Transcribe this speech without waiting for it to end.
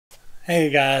Hey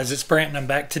guys, it's Brant and I'm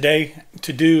back today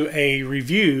to do a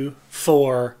review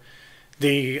for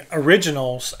the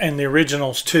Originals and the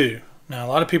Originals 2. Now a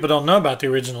lot of people don't know about the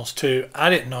Originals 2. I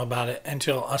didn't know about it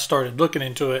until I started looking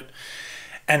into it.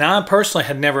 And I personally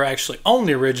had never actually owned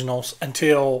the Originals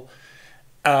until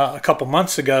a couple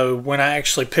months ago when I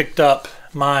actually picked up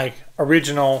my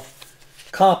original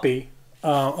copy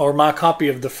or my copy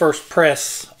of the first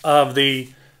press of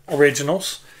the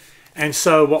Originals. And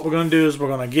so what we're going to do is we're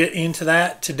going to get into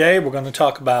that. Today we're going to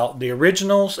talk about the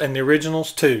Originals and the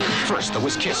Originals 2. First there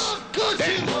was Kiss,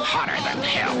 then Hotter Than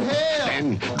Hell,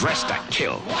 then Dressed to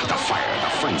Kill, The Fire,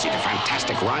 The Frenzy, The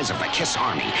Fantastic Rise of the Kiss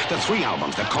Army. The three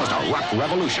albums that caused a rock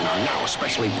revolution are now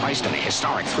specially priced in a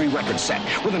historic 3-record set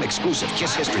with an exclusive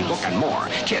Kiss history book and more.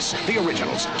 Kiss, The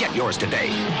Originals. Get yours today.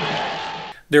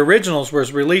 The Originals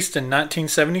was released in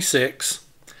 1976,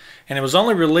 and it was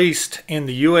only released in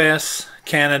the U.S.,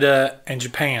 Canada, and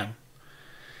Japan.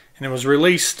 And it was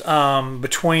released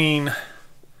between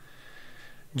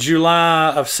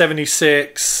July of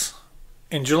 76.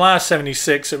 In July of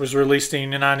 76, it was released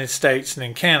in the United States and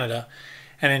in Canada.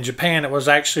 And in Japan, it was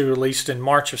actually released in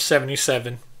March of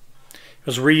 77. It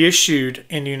was reissued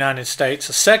in the United States,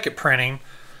 a second printing,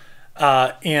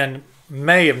 in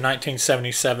May of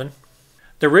 1977.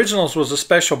 The Originals was a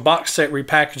special box set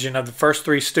repackaging of the first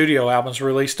 3 studio albums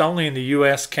released only in the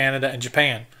US, Canada, and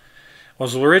Japan. It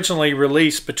was originally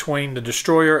released between the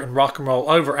Destroyer and Rock and Roll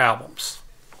Over albums.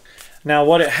 Now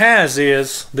what it has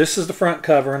is, this is the front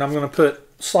cover, and I'm going to put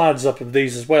slides up of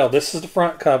these as well. This is the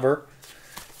front cover.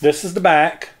 This is the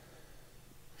back.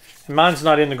 And mine's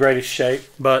not in the greatest shape,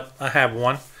 but I have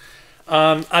one.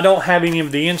 I don't have any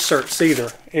of the inserts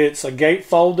either. It's a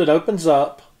gatefold that opens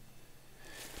up.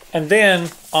 And then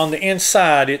on the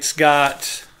inside, it's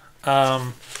got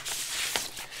the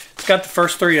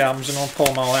first 3 albums. I'm going to pull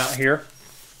them all out here.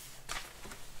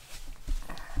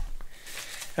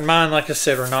 And mine, like I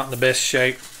said, are not in the best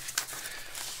shape.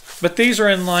 But these are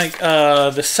in like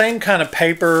the same kind of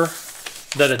paper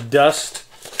that a dust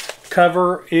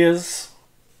cover is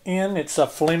in. It's a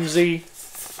flimsy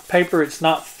paper. It's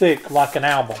not thick like an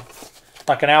album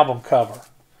cover.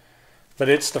 But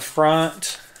it's the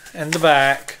front and the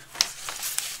back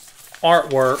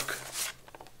artwork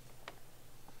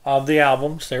of the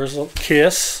albums. There's a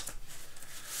Kiss,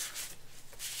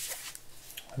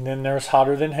 and then there's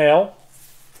Hotter Than Hell,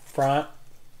 front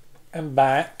and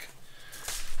back,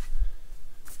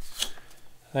 and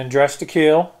then Dressed to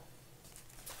Kill,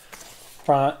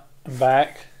 front and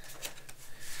back,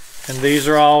 and these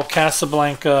are all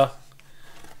Casablanca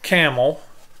Camel.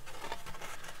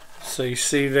 So you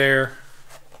see there,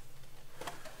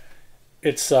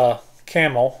 it's a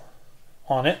camel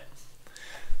on it.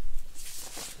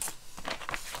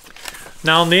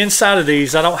 Now on the inside of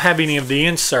these, I don't have any of the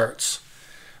inserts,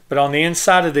 but on the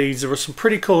inside of these there were some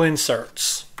pretty cool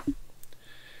inserts.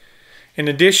 In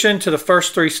addition to the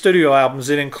first 3 studio albums,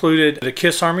 it included a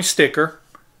Kiss Army sticker,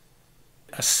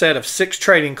 a set of 6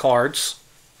 trading cards,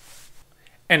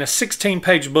 and a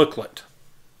 16-page booklet.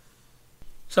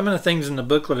 Some of the things in the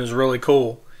booklet is really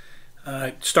cool.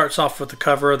 It starts off with the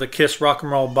cover of the Kiss Rock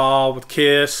and Roll Ball with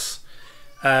Kiss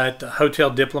at the Hotel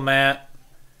Diplomat,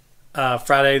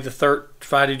 Friday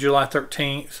July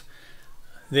 13th.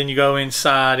 Then you go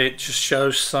inside, it just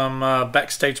shows some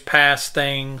backstage pass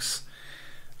things.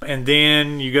 And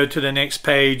then you go to the next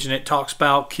page and it talks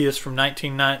about Kiss from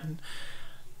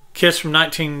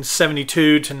 1972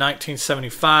 to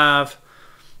 1975.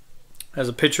 There's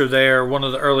a picture there, one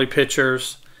of the early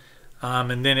pictures.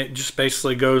 And then it just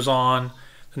basically goes on.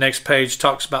 The next page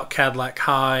talks about Cadillac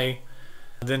High.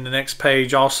 Then the next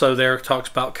page also there talks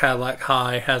about Cadillac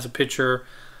High, has a picture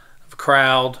of a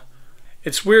crowd.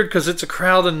 It's weird because it's a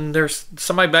crowd and there's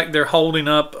somebody back there holding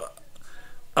up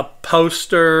a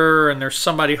poster, and there's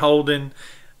somebody holding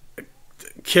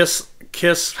Kiss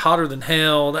Hotter Than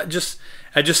Hell. It just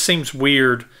seems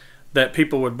weird that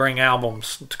people would bring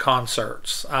albums to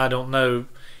concerts. I don't know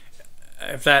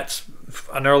if that's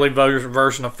an early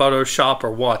version of Photoshop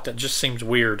or what. That just seems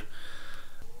weird.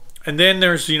 And then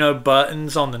there's,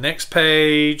 buttons on the next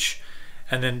page,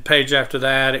 and then page after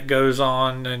that it goes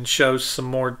on and shows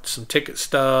some ticket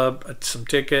stub, some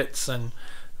tickets and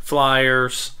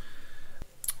flyers.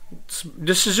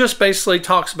 This is just basically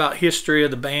talks about history of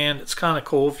the band. It's kind of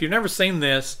cool. If you've never seen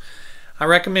this, I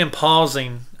recommend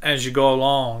pausing as you go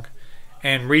along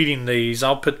and reading these.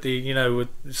 I'll put the,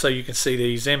 so you can see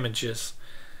these images.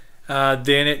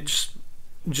 Then it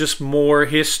just more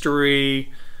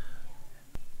history.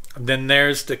 Then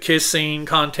there's the kissing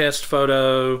contest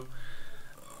photo.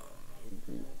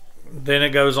 Then it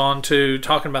goes on to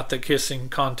talking about the kissing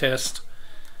contest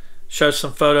Shows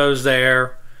some photos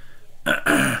there.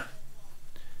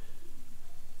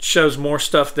 Shows more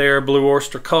stuff there. Blue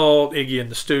Oyster Cult, Iggy and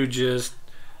the Stooges,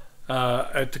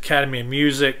 at the Academy of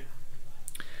Music.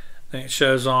 Then it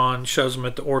shows them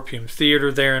at the Orpheum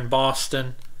Theater there in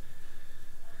Boston.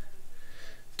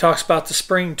 Talks about the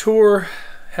spring tour,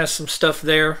 has some stuff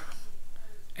there.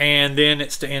 And then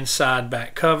it's the inside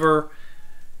back cover.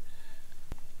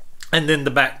 And then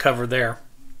the back cover there.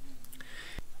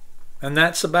 And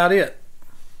that's about it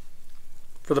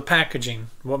for the packaging,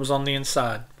 what was on the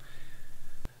inside.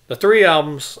 The 3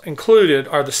 albums included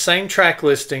are the same track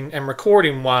listing, and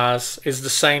recording wise is the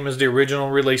same as the original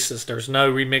releases. There's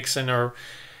no remixing or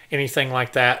anything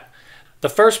like that. The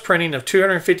first printing of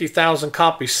 250,000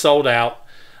 copies sold out,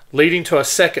 leading to a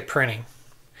second printing.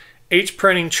 Each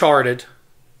printing charted.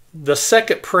 The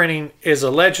second printing is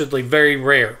allegedly very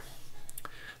rare.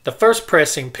 The first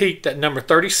pressing peaked at number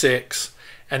 36,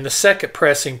 and the second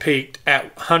pressing peaked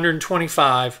at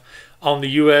 125 on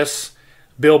the U.S.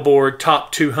 Billboard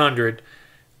Top 200,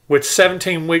 with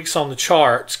 17 weeks on the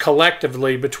charts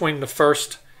collectively between the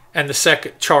first and the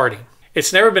second charting.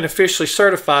 It's never been officially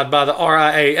certified by the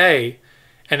RIAA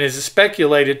and is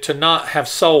speculated to not have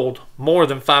sold more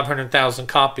than 500,000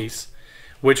 copies,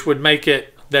 which would make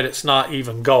it that it's not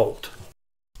even gold.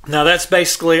 Now that's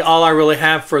basically all I really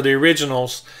have for the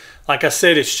originals. Like I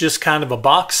said, it's just kind of a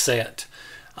box set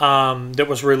that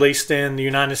was released in the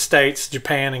United States,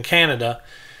 Japan, and Canada.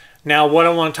 Now what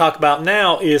I want to talk about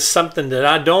now is something that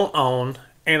I don't own,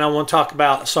 and I want to talk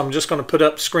about, so I'm just going to put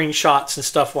up screenshots and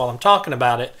stuff while I'm talking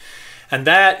about it, and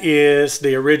that is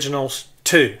the Originals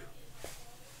 2.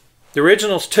 The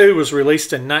Originals 2 was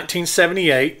released in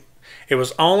 1978. It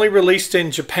was only released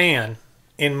in Japan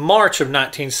in March of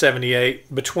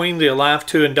 1978 between the Alive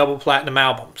 2 and Double Platinum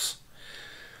albums.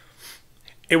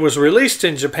 It was released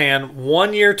in Japan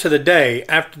 1 year to the day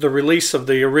after the release of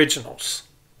the originals.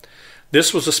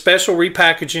 This was a special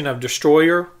repackaging of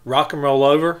Destroyer, Rock and Roll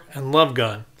Over, and Love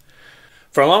Gun.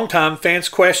 For a long time, fans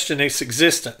questioned its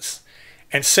existence,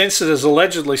 and since it is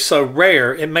allegedly so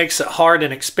rare, it makes it hard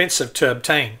and expensive to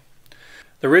obtain.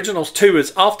 The Originals 2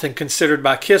 is often considered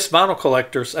by Kiss vinyl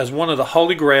collectors as one of the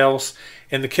holy grails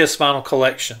in the Kiss vinyl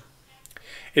collection.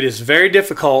 It is very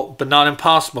difficult, but not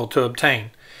impossible to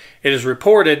obtain. It is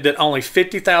reported that only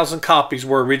 50,000 copies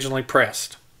were originally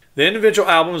pressed. The individual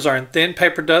albums are in thin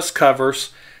paper dust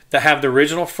covers that have the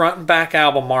original front and back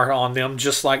album art on them,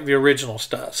 just like the originals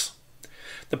does.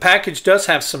 The package does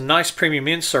have some nice premium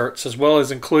inserts, as well as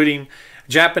including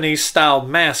Japanese styled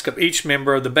mask of each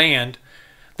member of the band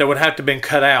that would have to have been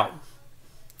cut out.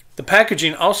 The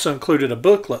packaging also included a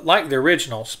booklet like the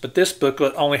originals, but this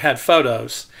booklet only had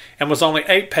photos and was only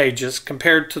 8 pages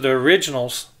compared to the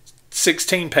originals'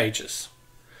 16 pages.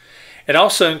 It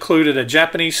also included a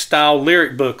Japanese-style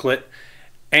lyric booklet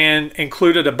and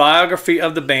included a biography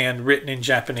of the band written in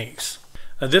Japanese.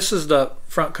 Now, this is the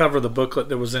front cover of the booklet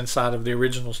that was inside of the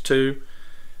Originals 2.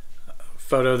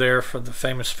 Photo there for the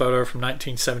famous photo from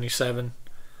 1977.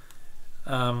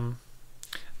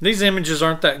 These images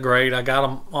aren't that great. I got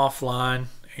them offline,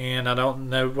 and I don't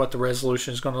know what the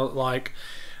resolution is going to look like.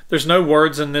 There's no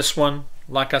words in this one.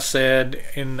 Like I said,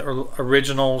 in the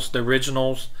originals,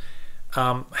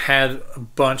 had a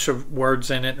bunch of words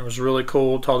in it, and it was really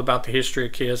cool. It told about the history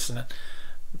of Kiss and it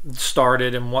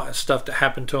started and what stuff that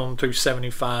happened to them through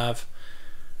 75.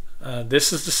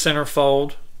 This is the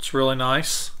centerfold. It's really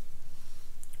nice.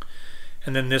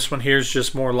 And then this one here is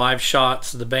just more live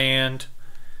shots of the band.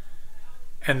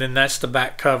 And then that's the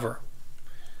back cover.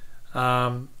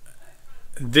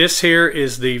 This here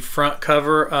is the front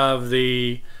cover of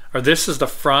the, or this is the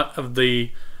front of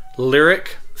the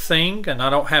lyric thing, and I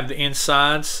don't have the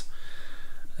insides.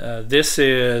 This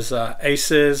is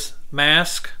Ace's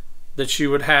mask that you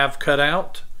would have cut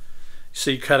out.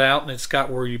 See, cut out, and it's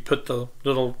got where you put the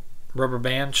little rubber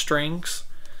band strings.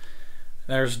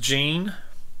 There's Gene.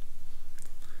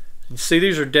 And see,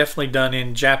 these are definitely done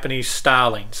in Japanese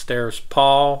stylings. There's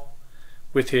Paul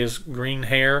with his green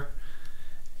hair,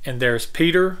 and there's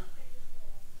Peter.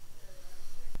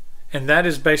 And that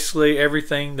is basically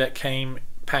everything that came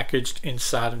packaged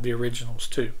inside of the Originals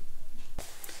 2.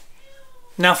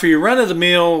 Now, for your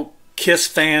run-of-the-mill Kiss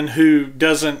fan who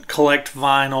doesn't collect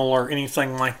vinyl or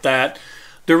anything like that,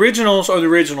 the Originals or the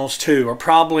Originals 2 are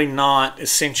probably not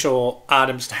essential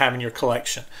items to have in your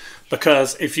collection.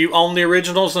 Because if you own the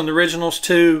Originals and the Originals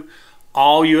 2,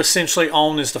 all you essentially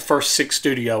own is the first 6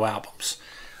 studio albums.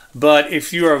 But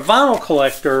if you're a vinyl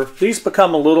collector, these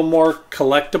become a little more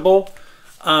collectible.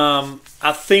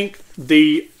 I think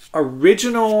the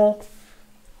original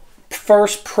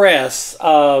first press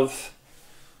of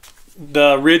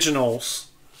the Originals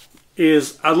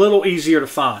is a little easier to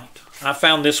find. I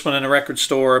found this one in a record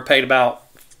store. I paid about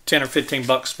 10 or 15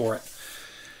 bucks for it.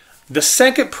 The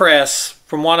second press,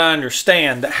 from what I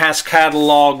understand, that has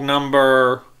catalog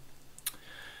number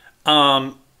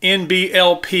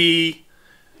NBLP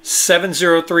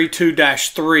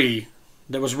 7032-3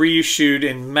 that was reissued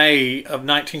in May of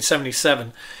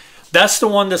 1977. That's the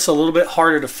one that's a little bit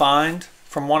harder to find,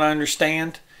 from what I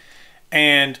understand.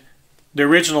 And the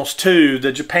originals too,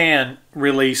 the Japan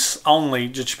release only,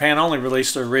 the Japan only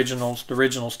released the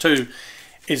originals too,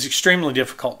 is extremely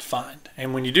difficult to find.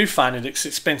 And when you do find it, it's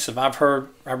expensive. I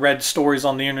read stories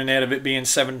on the internet of it being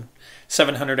 $700,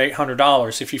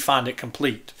 $800 if you find it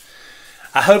complete.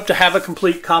 I hope to have a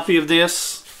complete copy of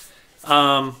this.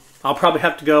 I'll probably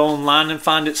have to go online and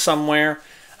find it somewhere.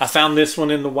 I found this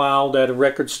one in the wild at a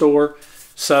record store.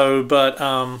 So, but,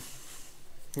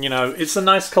 you know, it's a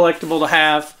nice collectible to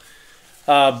have.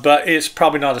 But it's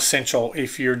probably not essential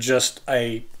if you're just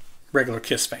a regular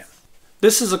Kiss fan.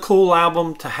 This is a cool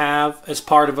album to have as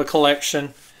part of a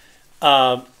collection.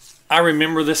 I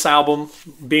remember this album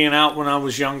being out when I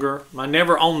was younger. I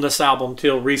never owned this album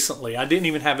till recently. I didn't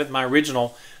even have it in my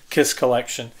original Kiss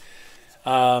collection.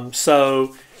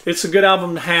 So it's a good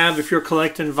album to have if you're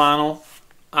collecting vinyl.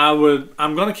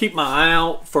 I'm going to keep my eye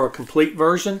out for a complete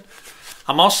version.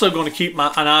 I'm also going to keep an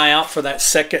eye out for that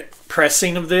second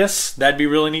pressing of this. That'd be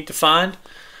really neat to find.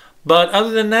 But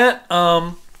other than that,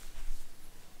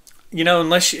 you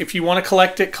know, if you want to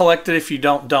collect it, collect it. If you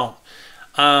don't, don't.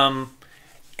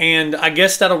 And I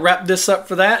guess that'll wrap this up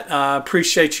for that. I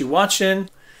appreciate you watching.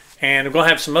 And I'm going to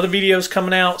have some other videos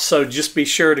coming out. So just be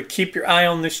sure to keep your eye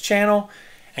on this channel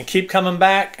and keep coming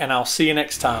back. And I'll see you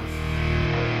next time.